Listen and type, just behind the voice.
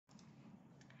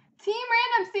Team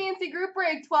random C&C group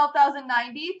break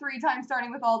 12,090. 3 times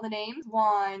starting with all the names.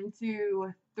 1,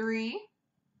 2, 3.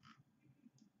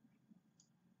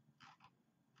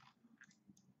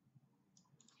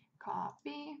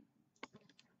 Copy.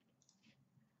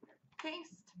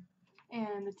 Paste.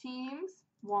 And the teams.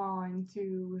 1,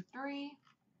 2, 3.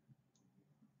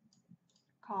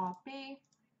 Copy.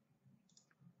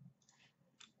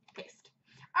 Paste.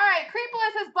 All right,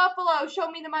 Creepolis says Buffalo, Show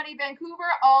Me the Money, Vancouver,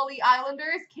 Ollie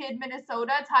Islanders, Kid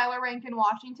Minnesota, Tyler Rankin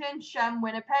Washington, Shem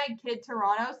Winnipeg, Kid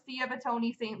Toronto, Sia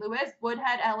Batoni St. Louis,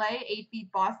 Woodhead LA, 8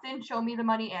 feet Boston, Show Me the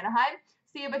Money Anaheim,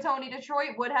 Sia Batoni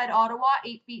Detroit, Woodhead Ottawa,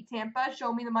 8 feet Tampa,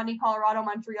 Show Me the Money Colorado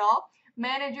Montreal,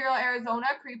 Managerial Arizona,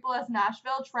 Creepolis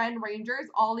Nashville, Trend Rangers,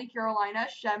 Ollie Carolina,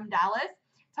 Shem Dallas,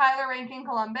 Tyler Rankin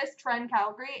Columbus, Trend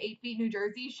Calgary, 8 feet New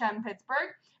Jersey, Shem Pittsburgh,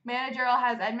 Managerial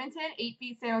has Edmonton, 8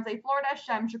 feet San Jose, Florida,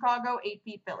 Shem Chicago, 8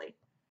 feet Philly.